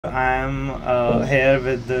I am here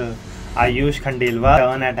with Ayush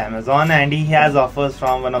intern at Amazon, and he has offers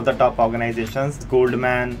from one of the top organizations,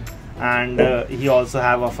 Goldman, and he also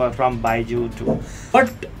have offer from Baiju too.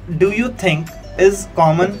 What do you think is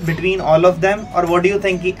common between all of them, or what do you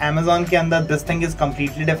think कि Amazon के अंदर this thing is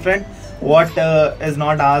completely different? What is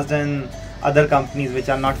not asked in other companies which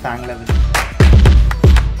are not FANG level?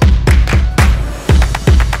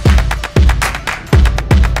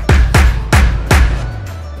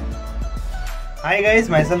 Hi guys,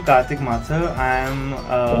 myself Kartik. I am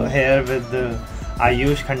here with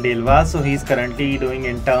Ayush Khandelwal. So he's currently doing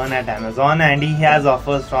intern at Amazon, and he has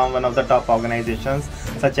offers from one of the top organizations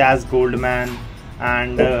such as Goldman,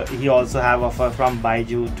 and he also have offer from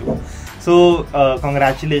Baiju too. So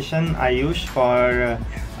congratulations Ayush for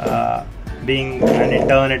being an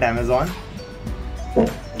intern at Amazon.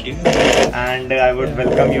 Thank you. And I would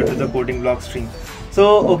welcome you to the coding blog stream.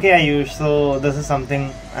 So okay Ayush, so this is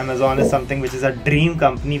something, Amazon is something which is a dream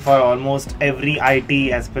company for almost every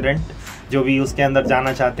IT aspirant जो भी उसके अंदर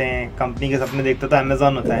जाना चाहते हैं, company के सपने देखते तो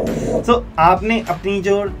Amazon होता है. So आपने अपनी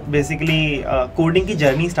जो बेसिकली कोडिंग की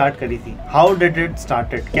जर्नी स्टार्ट करी थी, हाउ डिड इट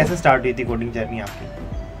स्टार्टेड, कैसे स्टार्ट हुई थी कोडिंग जर्नी आपकी?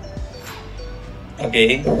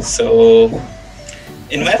 Okay, so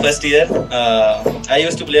in my first year, I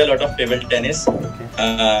used to play a lot of table tennis,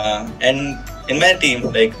 and in my team,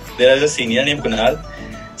 like there is a senior named Kunal.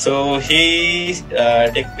 So he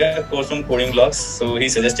take a course from coding blocks. So he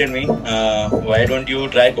suggested me, why don't you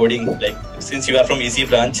try coding? Like since you are from EC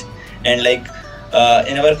branch, and like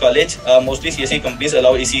in our college, mostly CSE companies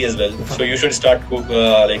allow EC as well. So you should start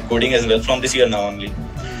like coding as well from this year now only.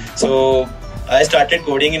 So I started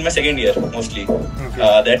coding in my second year mostly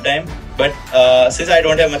that time. But since I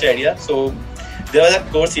don't have much idea, so there was a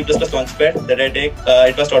course C++ Launchpad that I take.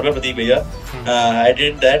 It was taught by Rishabh Bhaiya. I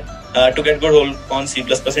did that to get good hold on C++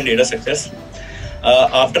 and data structures.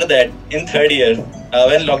 After that, in third year,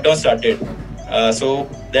 when lockdown started, so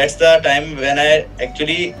that's the time when I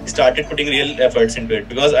actually started putting real efforts into it,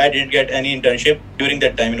 because I didn't get any internship during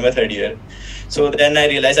that time in my third year. So then I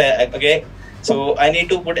realized, so I need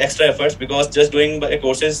to put extra efforts, because just doing my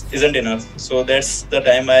courses isn't enough. So that's the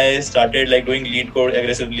time I started like doing lead code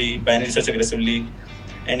aggressively, binary research aggressively.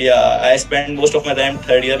 And yeah, I spent most of my time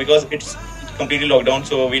third year because it's completely lockdown,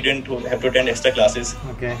 so we didn't have to attend extra classes.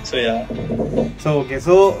 Okay. So yeah.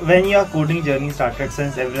 So when your coding journey started,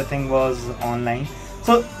 since everything was online,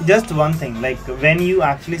 so just one thing, like when you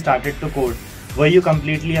actually started to code, were you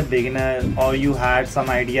completely a beginner, or you had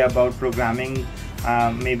some idea about programming?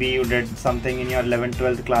 Maybe you did something in your 11th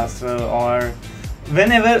 12th class, or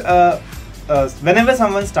whenever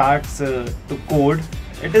someone starts to code,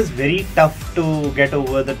 it is very tough to get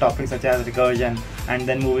over the topics such as recursion, and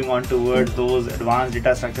then moving on towards those advanced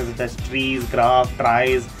data structures such as trees, graph,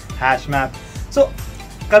 tries, hash map. So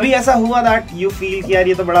कभी ऐसा हुआ that you feel कि यार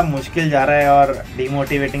ये तो बड़ा मुश्किल जा रहा है और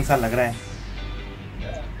demotivating सा लग रहा है?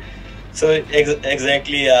 So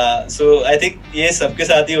exactly, so I think ये सबके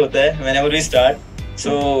साथ ही होता है whenever we start.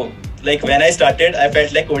 So like when I started, I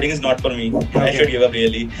felt like coding is not for me. I should give up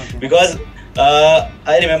really, because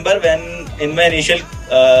I remember when in my initial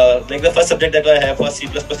like the first subject that I have was C++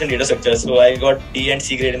 and data structures. So I got D and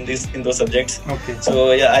C grade in those subjects.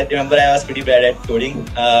 So yeah, I remember I was pretty bad at coding.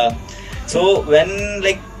 So when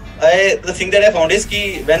like the thing that I found is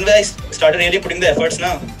कि when I started really putting the efforts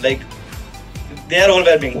now, like they are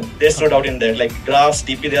overwhelming. There's no doubt in that. Like graphs,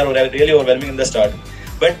 TP, they are really overwhelming in the start.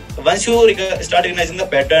 But once you start recognizing the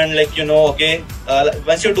pattern, like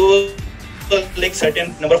once you do like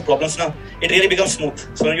certain number of problems now, it really becomes smooth.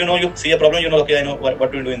 So you see a problem, okay, I know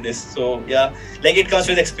what to do in this. So yeah, like it comes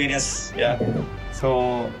with experience. Yeah.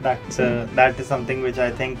 So that is something which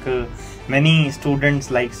I think many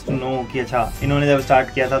students likes to know कि अच्छा इन्होंने जब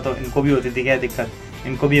start किया था तो इनको भी होती थी क्या दिक्कत,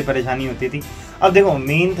 इनको भी ये परेशानी होती थी. अब देखो,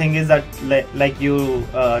 main thing is that like you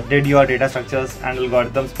did your data structures and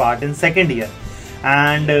algorithms part in second year,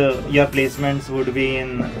 and your placements would be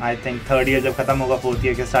in I think third year जब खत्म होगा fourth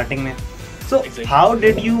year के starting में. So exactly. How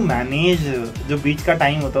did you manage जो बीच का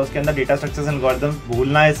time होता है उसके अंदर data structures and algorithms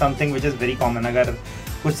भूलना is something which is very common. अगर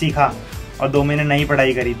कुछ सीखा और 2 महीने नहीं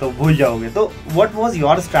पढ़ाई करी तो भूल जाओगे. तो what was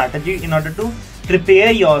your strategy in order to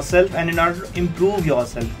prepare yourself and in order to improve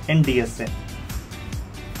yourself in DSA?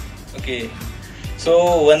 Okay.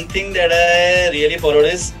 So one thing that I really followed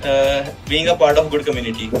is being a part of good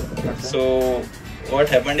community. So what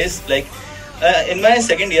happened is like in my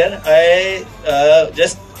second year, I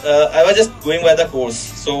was just going by the course.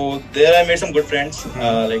 So there I made some good friends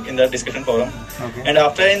like in the discussion forum. And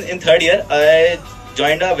after in third year, I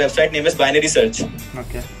joined a website named as Binary Search.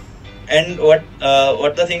 And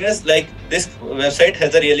what the thing is, like this website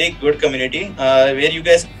has a really good community where you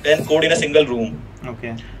guys can code in a single room.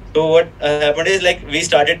 Okay. So what happened is like we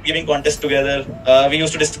started giving contests together. We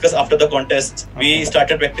used to discuss after the contests. Okay. We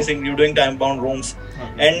started practicing doing time bound rooms,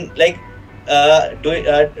 and like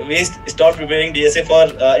we stopped preparing DSA for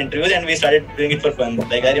interviews and we started doing it for fun.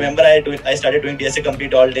 Like I remember I started doing DSA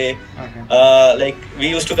complete all day. Okay. Like we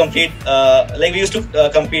used to complete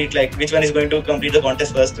compete like which one is going to complete the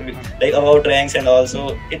contest first, like about ranks and all.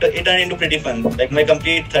 So it turned into pretty fun. Like my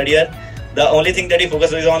complete third year, the only thing that we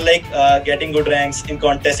focused is on like getting good ranks in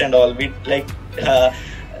contests and all. We like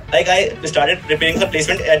I started preparing for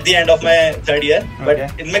placement at the end of my third year, but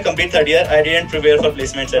in my complete third year, I didn't prepare for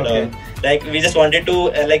placements at all. Like we just wanted to,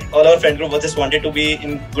 like all our friend group was just wanted to be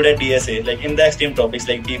good at DSA, like in the extreme topics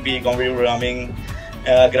like TP, competitive programming,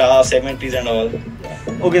 graph, segment trees and all.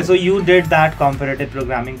 Okay, so you did that comparative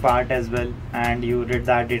programming part as well, and you did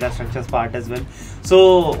that data structures part as well.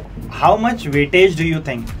 So how much weightage do you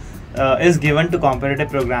think is given to comparative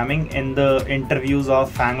programming in the interviews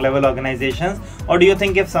of FANG level organizations, or do you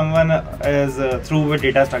think if someone is through with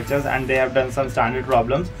data structures and they have done some standard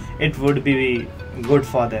problems, it would be good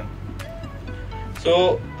for them?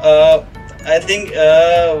 So I think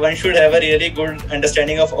one should have a really good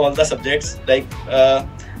understanding of all the subjects. Like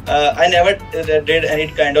I never did any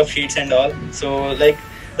kind of sheets and all. So like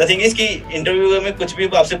the thing is कि interview में कुछ भी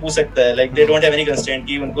आपसे पूछ सकता है. Like they don't have any constraint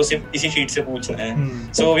कि उनको सिर्फ इसी शीट से पूछना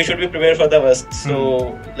है. So we should be prepared for the worst.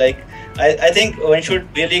 So like I think one should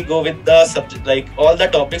really go with the subject, like all the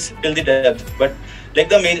topics till the depth. But like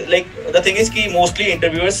the thing is कि mostly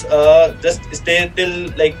interviewers just stay till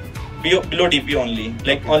like below DP only,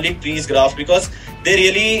 like only trees, graphs, because they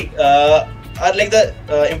really are like the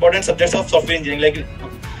important subjects of software engineering. Like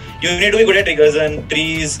you need to be good at recursion,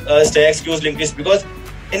 trees, stacks, queues, linked lists, because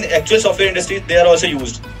in actual software industry they are also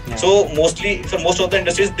used. So mostly for most of the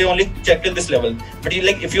industries they only check till this level. But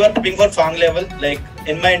like if you are preparing for FANG level, like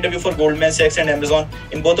in my interview for Goldman Sachs and Amazon,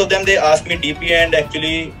 in both of them they asked me DP, and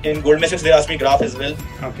actually in Goldman Sachs they asked me graph as well.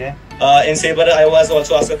 Okay. In Sabre I was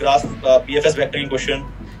also asked a graph PFS vectoring question.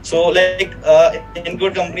 So like in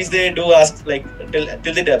good companies they do ask like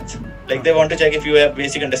till the depth. Like they want to check if you have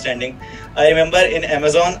basic understanding. I remember in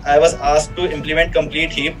Amazon I was asked to implement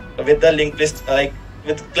complete heap with the linked list, like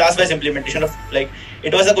with class-wise implementation of, like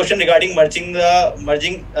it was a question regarding merging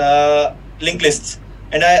linked lists,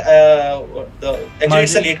 and actually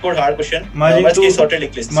it's a lead code hard question. Merge case sorted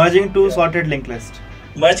linked lists. Merging two sorted linked list.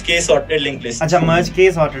 Merge case sorted linked list. Acha, merge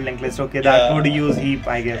case sorted linked list. Okay, that would use heap,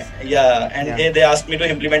 I guess. Yeah, and they asked me to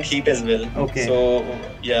implement heap as well. Okay. So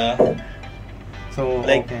yeah. So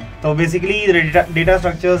like, okay. So basically, the data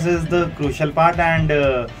structures is the crucial part, and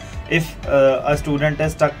if a student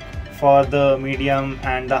is stuck for the medium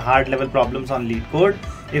and the hard level problems on lead code,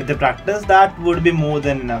 if they practice, that would be more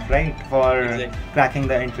than enough, right, for cracking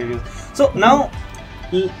the interviews. So now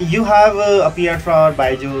you have appeared for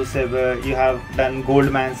Byju's, you have done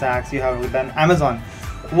Goldman Sachs, you have done Amazon.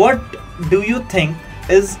 What do you think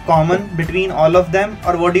is common between all of them,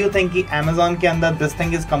 or what do you think कि Amazon के अंदर this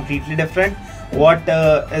thing is completely different? What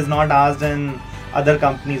is not asked in other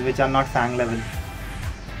companies which are not FANG level?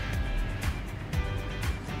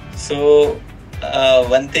 So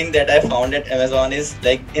one thing that I found at Amazon is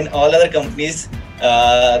like in all other companies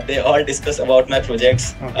they all discuss about my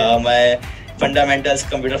projects, my fundamentals,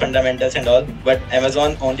 computer fundamentals and all, but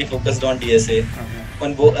Amazon only focused on DSA.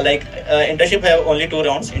 On like internship have only 2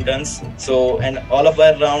 rounds interns, so and all of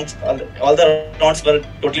our rounds, all the rounds were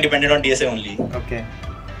totally dependent on DSA only. Okay.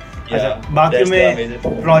 Yeah, बाकी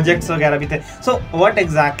में projects वगैरह भी थे. So what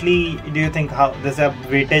exactly do you think, how जैसे आप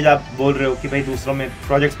weightage आप बोल रहे हो कि भाई दूसरों में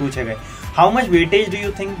projects पूछे गए, how much weightage do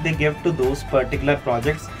you think they give to those particular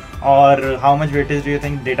projects, और how much weightage do you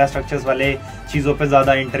think data structures वाले चीज़ों पे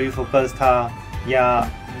ज़्यादा interview focus था या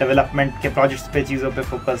development के projects पे चीज़ों पे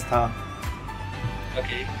focus था?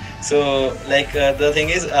 Okay, so like the thing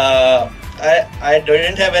is I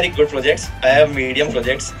didn't have very good projects. I have medium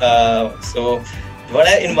projects. So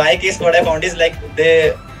in my case what I found is like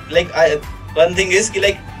one thing is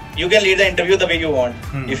like you can lead the interview the way you want.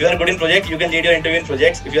 If you are good in project, you can lead your interview in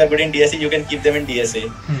projects. If you are good in DSA, you can keep them in DSA.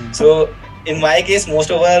 So in my case, most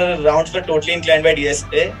of our rounds were totally inclined by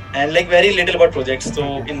DSA and like very little about projects.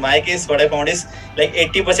 So in my case, what I found is like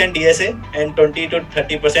 80% DSA and 20 to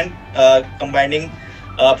 30% combining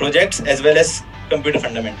projects as well as computer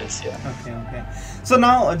fundamentals. Yeah. Okay. So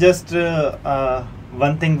now just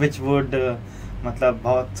one thing which would मतलब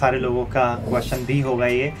बहुत सारे लोगों का question भी होगा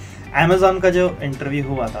ये, Amazon का जो इंटरव्यू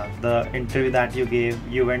हुआ था, the interview that you gave,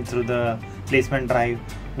 you went through the placement drive,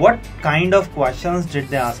 what kind of questions did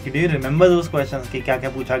they ask you? Do you remember those questions कि क्या क्या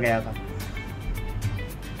पूछा गया था?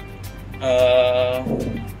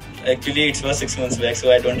 Actually, it was 6 months back,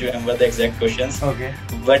 so I don't remember the exact questions. Okay.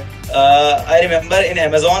 But I remember in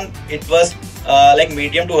Amazon, it was like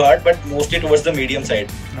medium to hard, but mostly towards the medium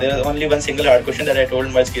side. Okay. There was only one single hard question that I told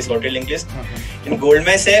in my case sorted linked list. Okay. In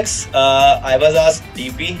Goldman Sachs, I was asked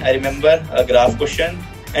DP, I remember, a graph question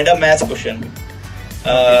and a maths question.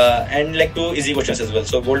 And like 2 easy questions as well.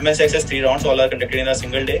 So Goldman Sachs has 3 rounds, all are conducted in a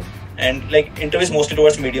single day, and like interviews mostly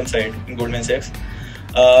towards medium side in Goldman Sachs.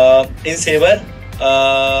 In Sabre,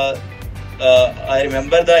 I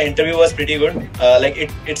remember the interview was pretty good. Like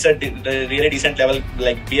it's a really decent level,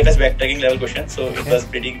 like BFS backtracking level question, so it was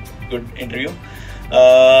pretty good interview.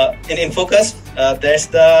 In Infocus, that's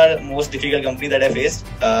the most difficult company that I faced.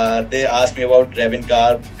 They asked me about Rabin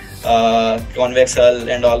Carb, convex hull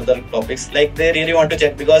and all other topics. Like they really want to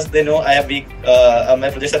check because they know I have weak, my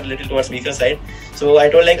projects are a little towards weaker side. So I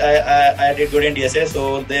told like I did good in DSA,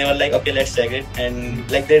 so they were like, okay, let's check it, and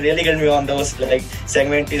like they really got me on those like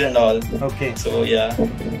segmenties and all. Okay. So yeah.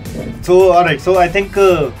 So alright. So I think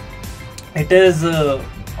it is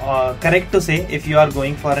correct to say if you are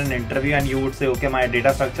going for an interview and you would say, okay, my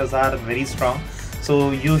data structures are very strong,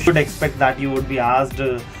 so you should expect that you would be asked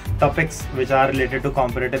topics which are related to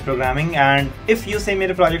comparative programming, and if you say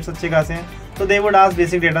मेरे projects अच्छे खासे हैं, so they would ask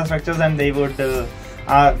basic data structures and they would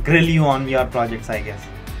grill you on your projects, I guess.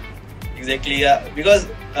 Exactly, yeah. Because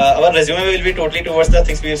our resume will be totally towards the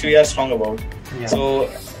things which we are strong about. Yeah. So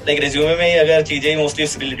like resume में अगर चीजें mostly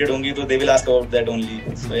related होंगी तो they will ask about that only.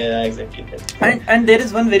 So yeah, exactly. And there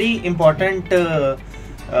is one very important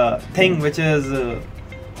thing which is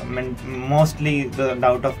mostly the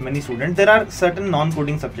doubt of many students. There are certain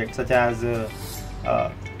non-coding subjects such as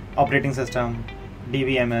operating system,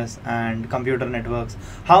 DBMS and computer networks.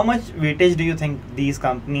 How much weightage do you think these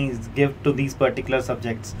companies give to these particular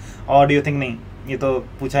subjects, or do you think नहीं ये तो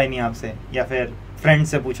पूछा ही नहीं आपसे या फिर friend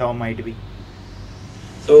से पूछा हो might be?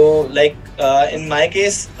 So like in my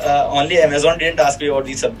case, only Amazon didn't ask me about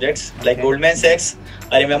these subjects. Like Okay. Goldman Sachs,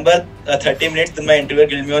 I remember 30 minutes my interviewer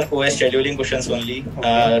gave me on OS scheduling questions only,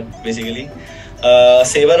 Okay. basically.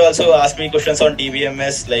 Sabre also asked me questions on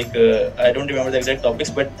DBMS, like I don't remember the exact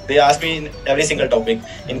topics, but they asked me in every single topic,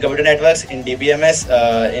 in computer networks, in DBMS,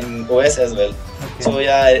 in OS as well. Okay. So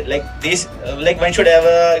yeah, like these, like one should have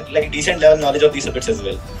a like decent level knowledge of these subjects as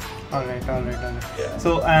well. Alright. Yeah.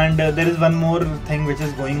 So and there is one more thing which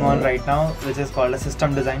is going on right now, which is called a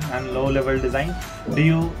system design and low level design. Do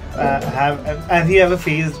you have you ever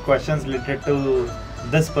faced questions related to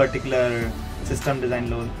this particular system design,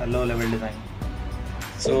 low level design?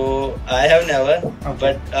 So I have never, Okay.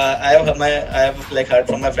 but I have like heard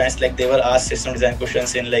from my friends, like they were asked system design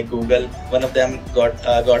questions in like Google. One of them got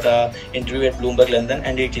a interview at Bloomberg London,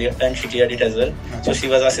 and she cleared it as well. Okay. So she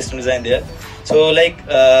was asked system design there. So like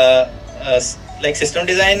system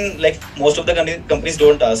design, like most of the companies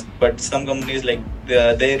don't ask, but some companies like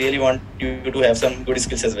they really want you to have some good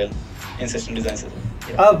skills as well in system design as well.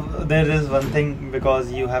 Yeah. There is one thing,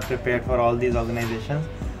 because you have prepared for all these organizations.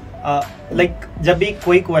 Like जब भी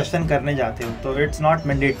कोई question करने जाते हो तो it's not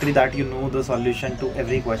mandatory that you know the solution to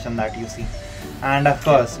every question that you see, and of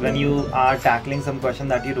course when you are tackling some question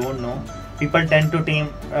that you don't know, people tend to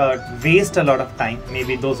waste a lot of time,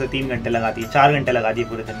 maybe 2 से 3 घंटे लगा दिए, 4 घंटे लगा दिए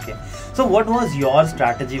पूरे दिन के. So what was your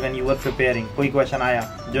strategy when you were preparing? कोई question आया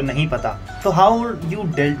जो नहीं पता, so how you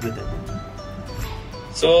dealt with it?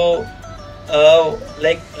 So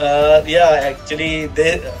actually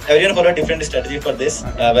everyone follow a different strategy for this,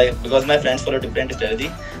 because my friends follow different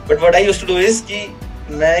strategy. But what I used to do is कि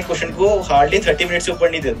मैं question को hardly 30 minutes से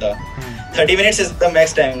ऊपर नहीं देता. 30 minutes is the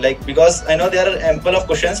max time, like because I know there are ample of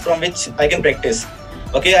questions from which I can practice.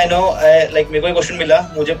 Okay, I know like मेरे को एक question मिला,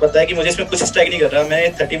 मुझे पता है कि मुझे इसमें कुछ strike नहीं कर रहा, मैंने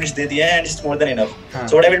 30 minutes दे दिए हैं and it's more than enough.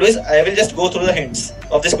 So what I will do is I will just go through the hints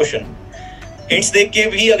of this question. Hints देख के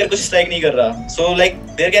भी अगर कुछ strike नहीं कर रहा, so like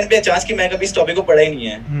there can be a chance कि मैं कभी इस topic को पढ़ा ही नहीं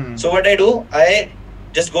है. So what I do, I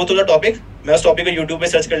just go through the topic. मैं उस टॉपिक को YouTube पे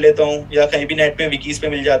सर्च कर लेता हूँ या कहीं भी नेट पे विकीज पे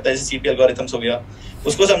मिल जाता है, जैसे CP एल्गोरिथम्स हो गया,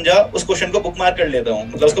 उसको समझा, उस क्वेश्चन को बुकमार्क कर लेता हूँ,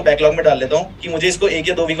 मतलब उसको बैकलॉग में डाल लेता हूँ कि मुझे इसको 1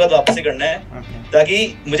 या 2 वीक बाद वापस से करना है,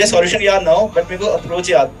 ताकि मुझे सॉल्यूशन याद ना हो बट मेरे को अप्रोच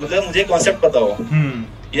याद, मतलब मुझे कॉन्सेप्ट पता हो,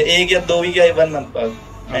 ये 1 या 2 वीक या 1 मंथ बाद,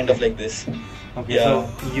 kind of like this. Okay, so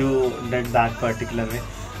you did that particular way.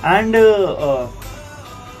 And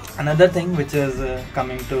another thing which is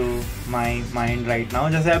coming to my mind right now,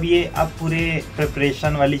 जैसे अब ये आप पूरे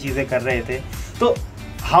प्रिपरेशन वाली चीज़ें कर रहे थे, तो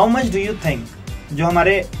how much do you think जो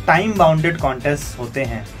हमारे टाइम बाउंडेड कॉन्टेस्ट होते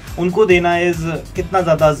हैं उनको देना इज कितना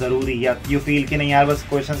ज़्यादा ज़रूरी, या यू फील कि नहीं यार बस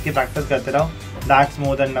क्वेश्चंस की प्रैक्टिस करते रहो, दैट्स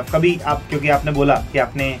मोर देन इनफ? कभी आप, क्योंकि आपने बोला कि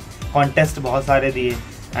आपने कॉन्टेस्ट बहुत सारे दिए,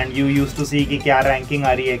 and you used to see कि क्या रैंकिंग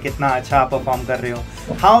आ रही है, कितना अच्छा आप परफॉर्म कर रहे हो.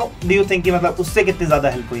 How do you think कि मतलब उससे कितनी ज़्यादा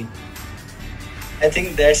हेल्प हुई? I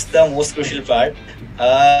think that's the most crucial part.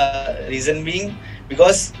 Reason being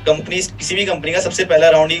because companies, किसी भी कंपनी का सबसे पहला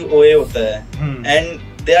राउंड ही OA होता है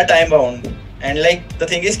and they are time bound and like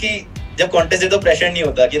the thing is कि जब कॉन्टेस्ट है तो प्रेशर नहीं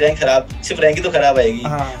होता कि रैंक खराब, सिर्फ रैंक ही तो खराब आएगी.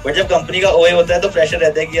 बट जब कंपनी का ओए होता है तो प्रेशर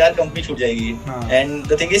रहता है कि यार कंपनी छूट जाएगी. एंड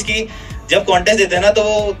द थिंग इज कि जब कॉन्टेस्ट देते हैं ना तो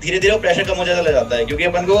धीरे धीरे वो प्रेशर कम हो जाता जाता है क्योंकि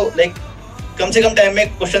अपन को लाइक कम से कम टाइम में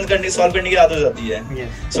क्वेश्चन सॉल्व करने की आदत हो जाती है.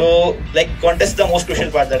 So like contest the most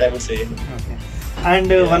crucial part that I would say.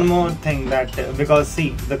 And one more thing that because see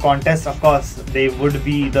the contest of course they would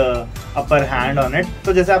be the upper hand on it.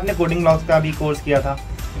 तो जैसे आपने coding blocks का भी course किया था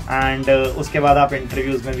and उसके बाद आप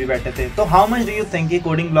इंटरव्यूज में भी बैठे थे, तो how much do you think कि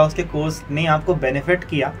कोडिंग ब्लॉक्स के कोर्स ने आपको बेनिफिट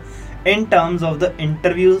किया in terms of the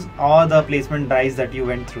interviews और the placement drives that you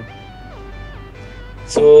went through?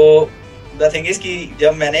 So the thing is कि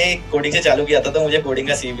जब मैंने कोडिंग से चालू किया था तो मुझे कोडिंग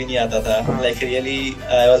का सी भी नहीं आता था. Like really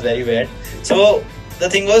I was very bad. So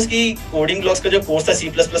the thing was कि कोडिंग ब्लॉक्स का जो कोर्स था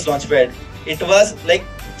C++ launchpad, it was like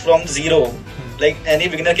from zero. Like any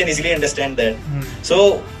beginner can easily understand that. So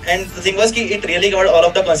and the thing was कि it really covered all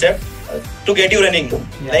of the concept to get you running.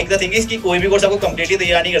 Like the thing is कि कोई भी course आपको completely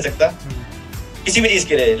तैयार नहीं कर सकता किसी भी चीज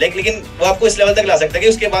के लिए. Like लेकिन वो आपको इस लेवल तक ला सकता है कि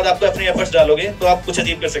उसके बाद आपको अपने एफर्ट्स डालोगे तो आप कुछ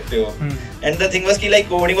अचीव कर सकते हो. And the thing was कि like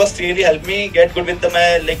coding was really helped me get good with the my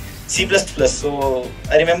like C++. So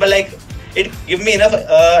I remember like it give me enough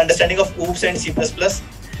understanding of OOPS and C++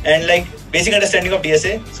 and like basic understanding of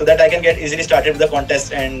DSA so that I can get easily started with the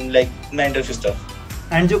contest and like my interview stuff.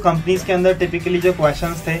 And जो companies के अंदर typically जो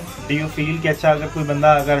questions थे, do you feel कि अच्छा अगर कोई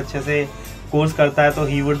बंदा अगर अच्छे से कोर्स करता है तो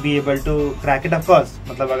he would be able to crack it? Of course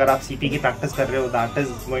मतलब अगर आप CP की प्रैक्टिस कर रहे हो that is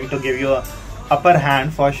going to give you a upper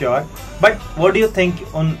hand for sure. But what do you think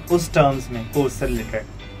on उस terms में कोर्स से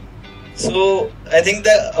related? So I think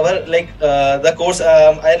the course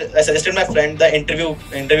I suggested my friend the interview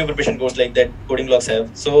preparation course like that coding blocks have.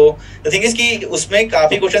 So the thing is कि उसमें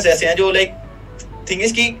काफी questions ऐसे हैं जो like thing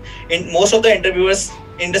is कि in most of the interviewers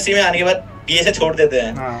industry में आने के बाद DSA छोड़ देते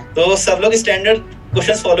हैं. तो सब लोग स्टैंडर्ड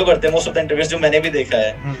क्वेश्चंस फॉलो करते हैं मोस्ट ऑफ द इंटरव्यूज जो मैंने भी देखा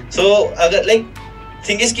है. So अगर like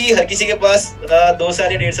थिंग इज कि हर किसी के पास 2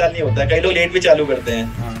 साल या 1.5 साल नहीं होता, कई लोग लेट भी चालू करते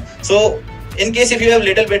हैं. सो in case if you have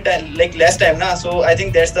little bit time, like less time na, so I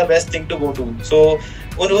think that's the best thing to go to. So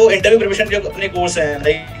उन वो interview preparation जो अपने course हैं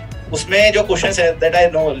like उसमें जो questions हैं that I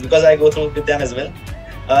know because I go through with them as well.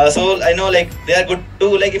 So I know like they are good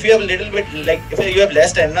to like if you have little bit like if you have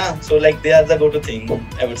less time na, so like they are the go to thing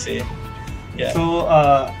I would say. Yeah.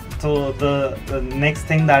 So the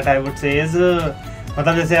next thing that I would say is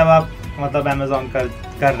मतलब जैसे अब आप मतलब Amazon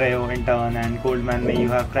कर रहे हो intern and Goldman में you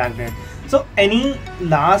have cracked it. So any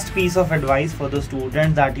last piece of advice for the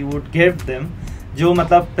students that you would give them जो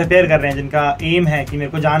मतलब प्रिपेयर कर रहे हैं, जिनका एम है कि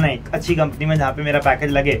मेरे को जाना है एक अच्छी कंपनी में जहाँ पे मेरा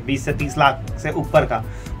पैकेज लगे 20 से 30 लाख से ऊपर का,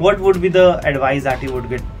 what would be the advice that you would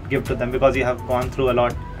give to them because you have gone through a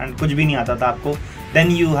lot and कुछ भी नहीं आता था आपको,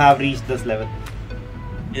 then you have reached this level?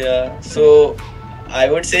 Yeah, so I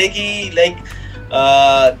would say कि like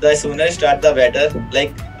the sooner you start the better.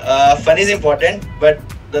 Like fun is important but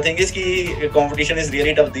the thing is कि competition is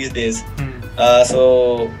really tough these days.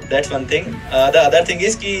 So that's one thing. The other thing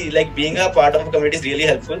is कि like being a part of a community is really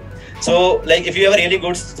helpful. So like if you have a really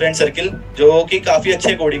good friend circle जो कि काफी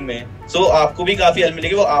अच्छे coding में, so आपको भी काफी help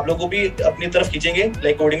मिलेगी, वो आप लोगों को भी अपनी तरफ खींचेंगे,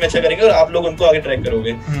 like कोडिंग में अच्छा करेंगे और आप लोग उनको आगे ट्रैक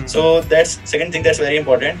करोगे. So that's second thing that's very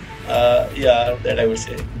important. Yeah, that I would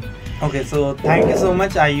say. Okay, so thank you so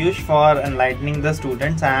much Ayush for enlightening the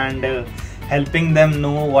students and helping them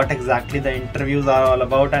know what exactly the interviews are all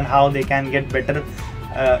about and how they can get better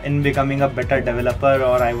in becoming a better developer,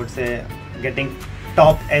 or I would say getting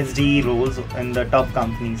top SDE roles in the top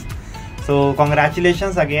companies. So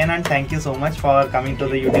congratulations again and thank you so much for coming to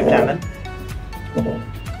the YouTube channel.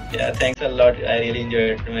 Yeah, thanks a lot. I really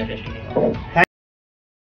enjoyed my session.